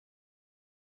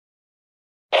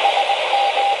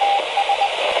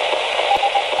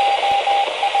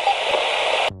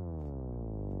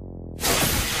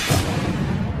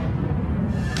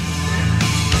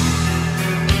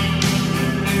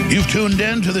tuned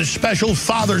in to this special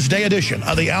Father's Day edition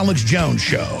of the Alex Jones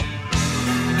Show.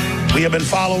 We have been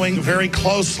following very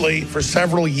closely for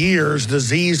several years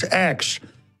Disease X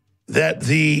that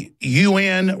the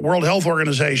UN World Health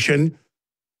Organization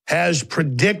has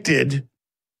predicted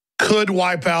could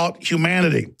wipe out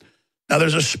humanity. Now,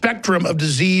 there's a spectrum of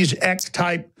Disease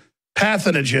X-type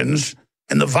pathogens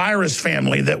in the virus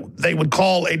family that they would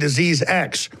call a Disease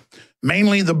X,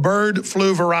 mainly the bird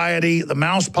flu variety, the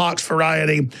mousepox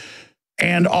variety,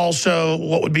 and also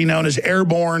what would be known as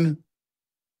airborne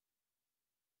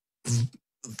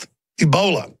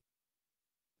Ebola.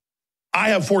 I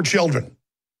have 4 children.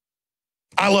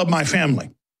 I love my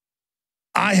family.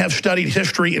 I have studied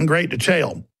history in great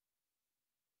detail,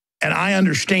 and I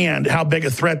understand how big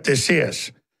a threat this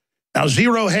is. Now,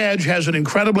 Zero Hedge has an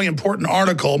incredibly important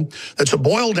article that's a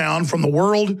boil down from the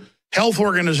World Health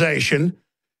Organization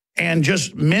and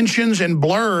just mentions and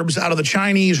blurbs out of the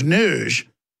Chinese news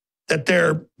that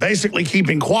they're basically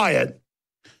keeping quiet.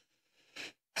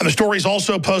 And the story is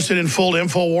also posted in full to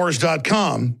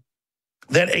Infowars.com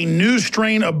that a new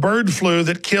strain of bird flu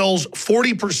that kills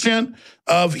 40%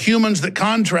 of humans that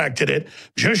contracted it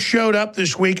just showed up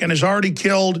this week and has already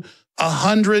killed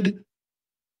 100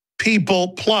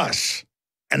 people plus.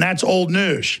 And that's old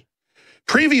news.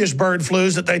 Previous bird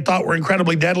flus that they thought were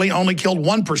incredibly deadly only killed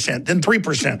 1%, then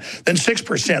 3%, then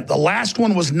 6%. The last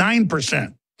one was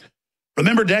 9%.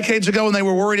 Remember decades ago when they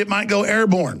were worried it might go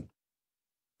airborne?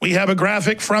 We have a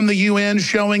graphic from the UN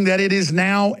showing that it is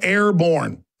now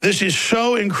airborne. This is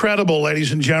so incredible,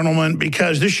 ladies and gentlemen,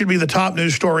 because this should be the top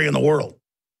news story in the world.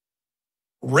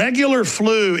 Regular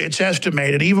flu, it's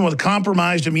estimated, even with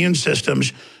compromised immune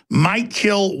systems, might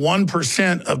kill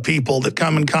 1% of people that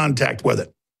come in contact with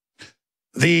it.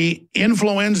 The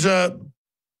influenza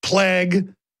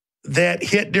plague that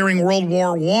hit during World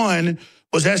War I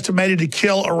was estimated to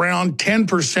kill around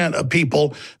 10% of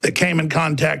people that came in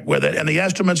contact with it. And the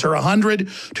estimates are 100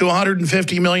 to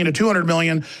 150 million to 200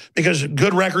 million because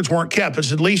good records weren't kept.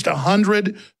 It's at least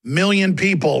 100 million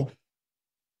people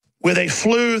with a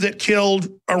flu that killed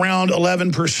around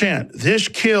 11%. This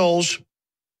kills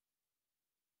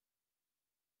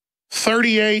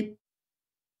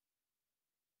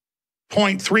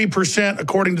 38.3%,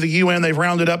 according to the UN. They've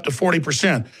rounded up to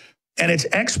 40%. And it's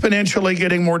exponentially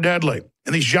getting more deadly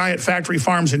in these giant factory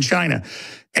farms in China.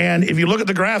 And if you look at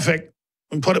the graphic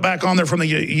and put it back on there from the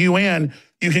UN,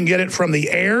 you can get it from the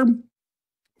air,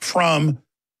 from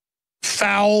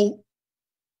fowl,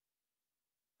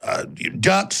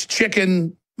 ducks,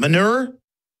 chicken manure,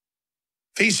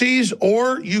 feces,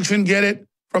 or you can get it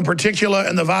from particula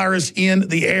and the virus in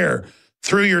the air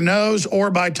through your nose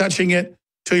or by touching it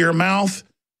to your mouth.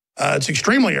 It's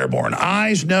extremely airborne,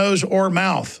 eyes, nose, or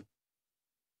mouth.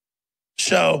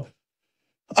 So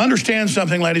understand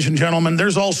something, ladies and gentlemen.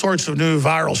 There's all sorts of new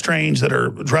viral strains that are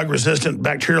drug-resistant,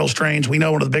 bacterial strains. We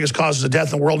know one of the biggest causes of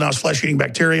death in the world now is flesh-eating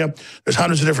bacteria. There's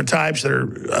hundreds of different types that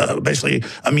are basically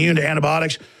immune to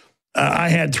antibiotics. I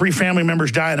had 3 family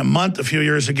members die in a month a few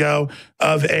years ago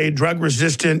of a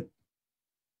drug-resistant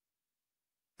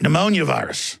pneumonia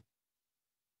virus.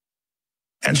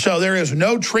 And so there is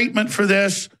no treatment for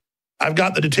this. I've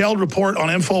got the detailed report on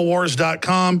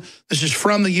Infowars.com. This is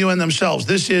from the UN themselves.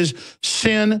 This is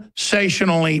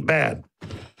sensationally bad.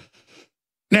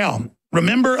 Now,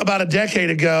 remember about a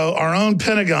decade ago, our own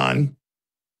Pentagon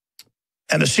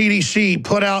and the CDC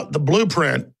put out the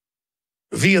blueprint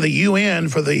via the UN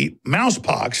for the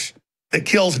mousepox that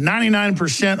kills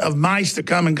 99% of mice that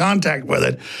come in contact with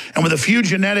it. And with a few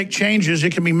genetic changes,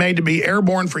 it can be made to be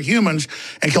airborne for humans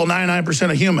and kill 99%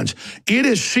 of humans. It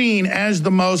is seen as the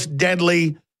most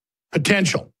deadly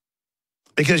potential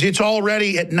because it's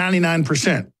already at 99%.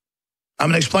 I'm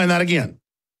going to explain that again.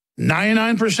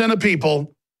 99% of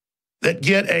people that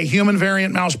get a human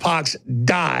variant mousepox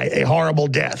die a horrible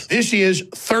death. This is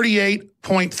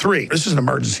 38.3. This is an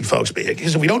emergency, folks,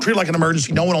 because if we don't treat it like an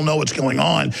emergency, no one will know what's going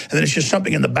on, and then it's just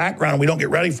something in the background and we don't get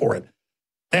ready for it.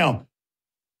 Now,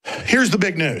 here's the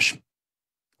big news.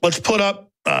 Let's put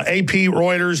up AP,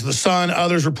 Reuters, The Sun,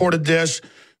 others reported this.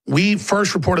 We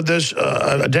first reported this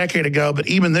a decade ago, but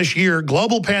even this year,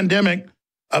 global pandemic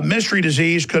of mystery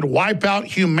disease could wipe out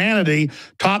humanity,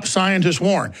 top scientists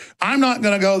warn. I'm not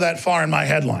going to go that far in my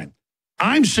headline.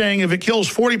 I'm saying if it kills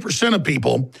 40% of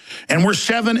people, and we're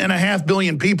 7.5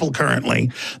 billion people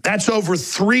currently, that's over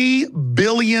 3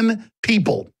 billion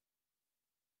people.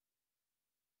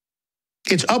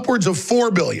 It's upwards of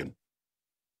 4 billion.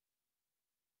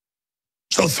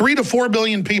 So 3 to 4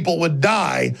 billion people would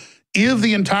die if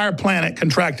the entire planet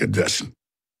contracted this.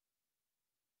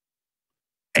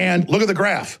 And look at the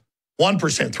graph, 1%,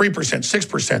 3%,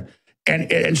 6%.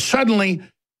 And suddenly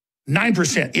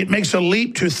 9%. It makes a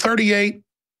leap to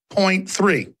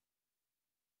 38.3.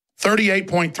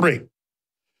 38.3.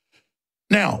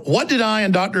 Now, what did I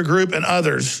and Dr. Group and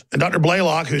others, and Dr.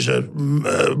 Blaylock, who's a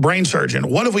brain surgeon,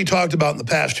 what have we talked about in the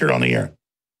past here on the air?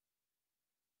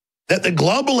 That the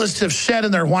globalists have said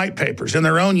in their white papers, in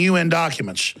their own UN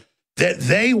documents, that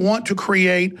they want to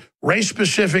create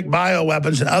race-specific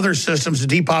bioweapons and other systems to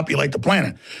depopulate the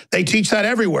planet. They teach that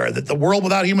everywhere, that the world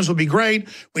without humans would be great.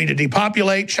 We need to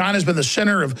depopulate. China's been the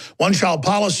center of one-child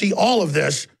policy, all of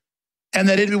this, and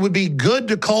that it would be good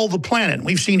to cull the planet.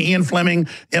 We've seen Ian Fleming,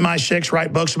 MI6,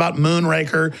 write books about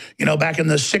Moonraker, you know, back in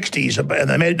the 60s, and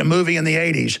they made it a movie in the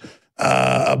 80s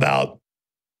about,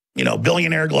 you know,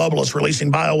 billionaire globalists releasing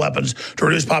bioweapons to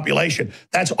reduce population.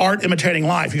 That's art imitating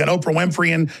life. You got Oprah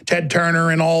Winfrey and Ted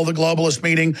Turner and all the globalist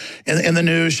meeting in the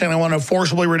news saying they want to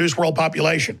forcibly reduce world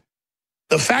population.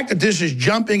 The fact that this is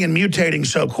jumping and mutating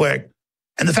so quick,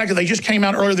 and the fact that they just came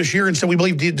out earlier this year and said, we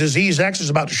believe disease X is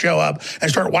about to show up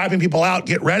and start wiping people out,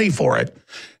 get ready for it.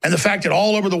 And the fact that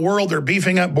all over the world, they're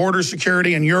beefing up border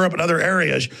security in Europe and other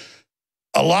areas.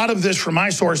 A lot of this from my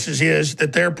sources is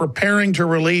that they're preparing to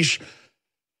release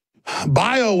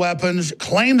bioweapons,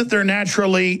 claim that they're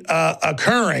naturally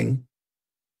occurring,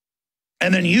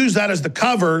 and then use that as the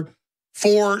cover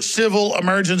for civil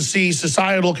emergency,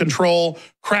 societal control,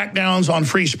 crackdowns on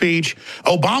free speech.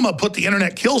 Obama put the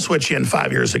internet kill switch in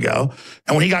 5 years ago,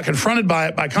 and when he got confronted by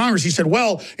it by Congress, he said,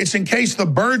 well, it's in case the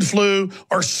bird flu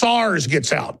or SARS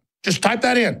gets out. Just type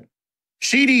that in.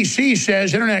 CDC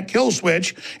says internet kill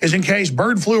switch is in case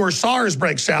bird flu or SARS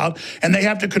breaks out, and they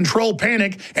have to control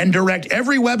panic and direct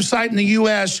every website in the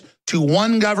U.S. to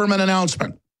one government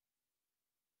announcement.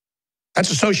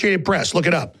 That's Associated Press. Look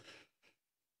it up.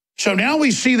 So now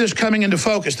we see this coming into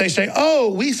focus. They say,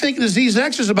 oh, we think disease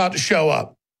X is about to show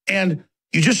up. And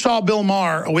you just saw Bill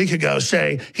Maher a week ago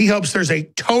say he hopes there's a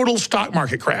total stock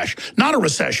market crash, not a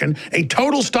recession, a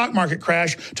total stock market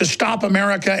crash to stop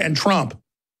America and Trump.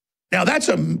 Now, that's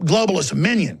a globalist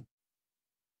minion.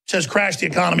 It says crash the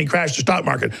economy, crash the stock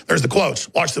market. There's the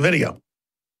quotes. Watch the video.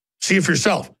 See it for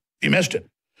yourself if you missed it.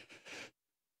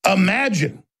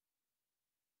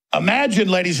 Imagine,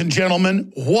 ladies and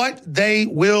gentlemen, what they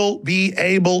will be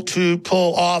able to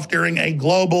pull off during a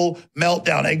global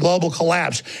meltdown, a global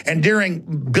collapse, and during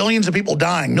billions of people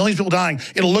dying, millions of people dying.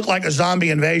 It'll look like a zombie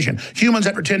invasion. Humans,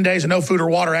 after 10 days of no food or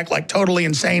water, act like totally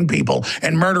insane people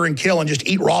and murder and kill and just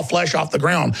eat raw flesh off the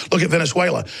ground. Look at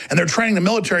Venezuela. And they're training the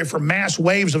military for mass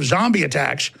waves of zombie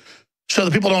attacks so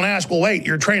that people don't ask, well, wait,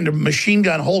 you're training to machine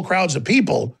gun whole crowds of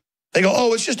people. They go,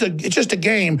 oh, it's just a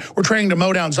game. We're training to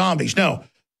mow down zombies. No.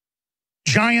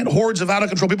 Giant hordes of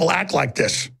out-of-control people act like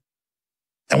this.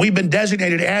 And we've been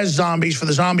designated as zombies for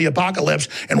the zombie apocalypse.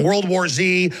 And World War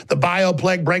Z, the bio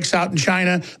plague breaks out in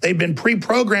China. They've been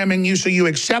pre-programming you so you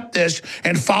accept this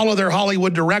and follow their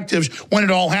Hollywood directives when it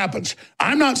all happens.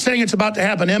 I'm not saying it's about to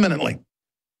happen imminently,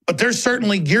 but they're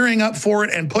certainly gearing up for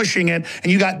it and pushing it.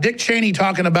 And you got Dick Cheney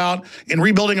talking about in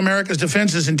Rebuilding America's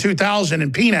Defenses in 2000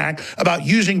 in PNAC about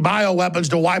using bioweapons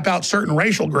to wipe out certain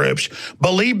racial groups.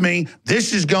 Believe me,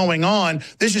 this is going on.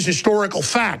 This is historical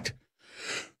fact.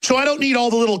 So I don't need all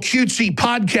the little cutesy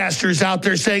podcasters out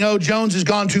there saying, oh, Jones has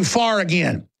gone too far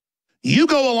again. You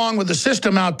go along with the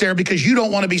system out there because you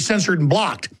don't want to be censored and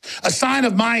blocked. A sign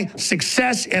of my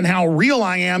success and how real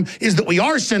I am is that we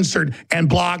are censored and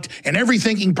blocked, and every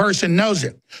thinking person knows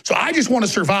it. So I just want to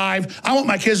survive. I want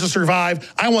my kids to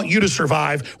survive. I want you to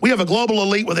survive. We have a global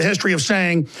elite with a history of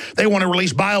saying they want to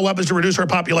release bioweapons to reduce our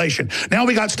population. Now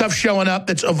we got stuff showing up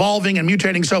that's evolving and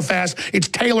mutating so fast, it's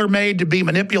tailor-made to be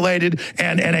manipulated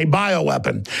and a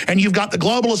bioweapon. And you've got the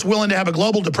globalists willing to have a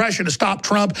global depression to stop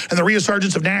Trump and the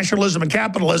resurgence of nationalism and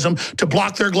capitalism to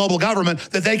block their global government,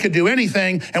 that they could do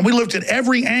anything. And we looked at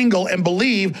every angle and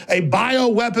believe a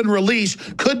bioweapon release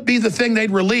could be the thing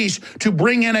they'd release to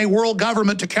bring in a world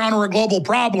government to counter a global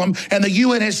problem. And the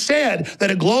UN has said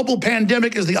that a global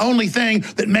pandemic is the only thing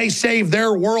that may save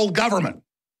their world government.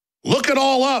 Look it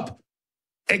all up.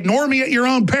 Ignore me at your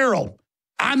own peril.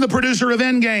 I'm the producer of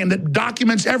Endgame that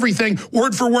documents everything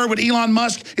word for word what Elon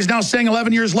Musk is now saying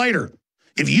 11 years later.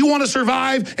 If you want to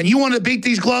survive and you want to beat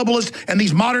these globalists and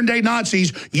these modern day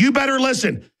Nazis, you better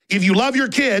listen. If you love your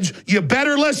kids, you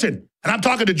better listen. And I'm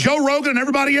talking to Joe Rogan and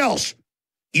everybody else.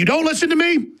 You don't listen to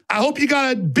me, I hope you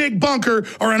got a big bunker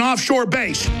or an offshore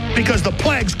base, because the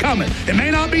plague's coming. It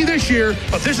may not be this year,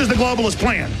 but this is the globalist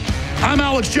plan. I'm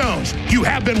Alex Jones. You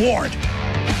have been warned.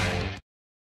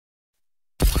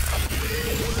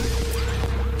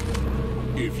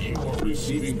 If you are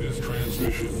receiving this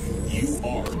transmission, you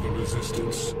are the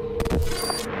resistance.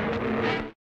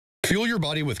 Fuel your your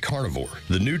body with Carnivore,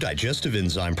 the new digestive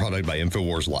enzyme product by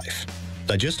InfoWars Life.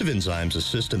 Digestive enzymes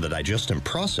assist in the digestion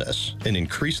process and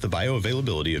increase the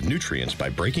bioavailability of nutrients by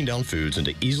breaking down foods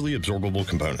into easily absorbable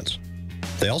components.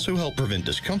 They also help prevent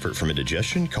discomfort from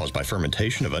indigestion caused by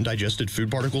fermentation of undigested food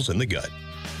particles in the gut.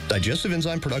 Digestive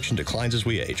enzyme production declines as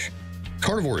we age.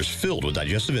 Carnivore is filled with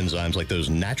digestive enzymes like those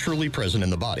naturally present in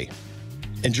the body.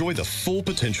 Enjoy the full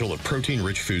potential of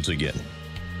protein-rich foods again.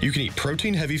 You can eat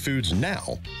protein-heavy foods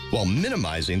now while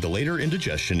minimizing the later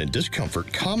indigestion and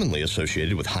discomfort commonly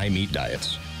associated with high-meat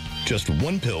diets. Just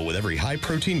one pill with every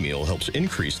high-protein meal helps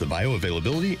increase the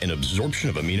bioavailability and absorption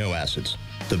of amino acids,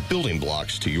 the building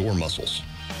blocks to your muscles.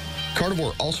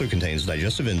 Carnivore also contains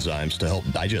digestive enzymes to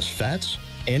help digest fats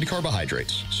and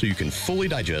carbohydrates so you can fully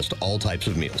digest all types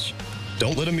of meals.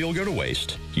 Don't let a meal go to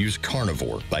waste. Use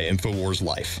Carnivore by InfoWars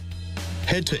Life.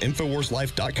 Head to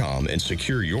InfoWarsLife.com and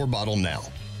secure your bottle now.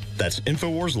 That's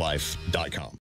InfoWarsLife.com.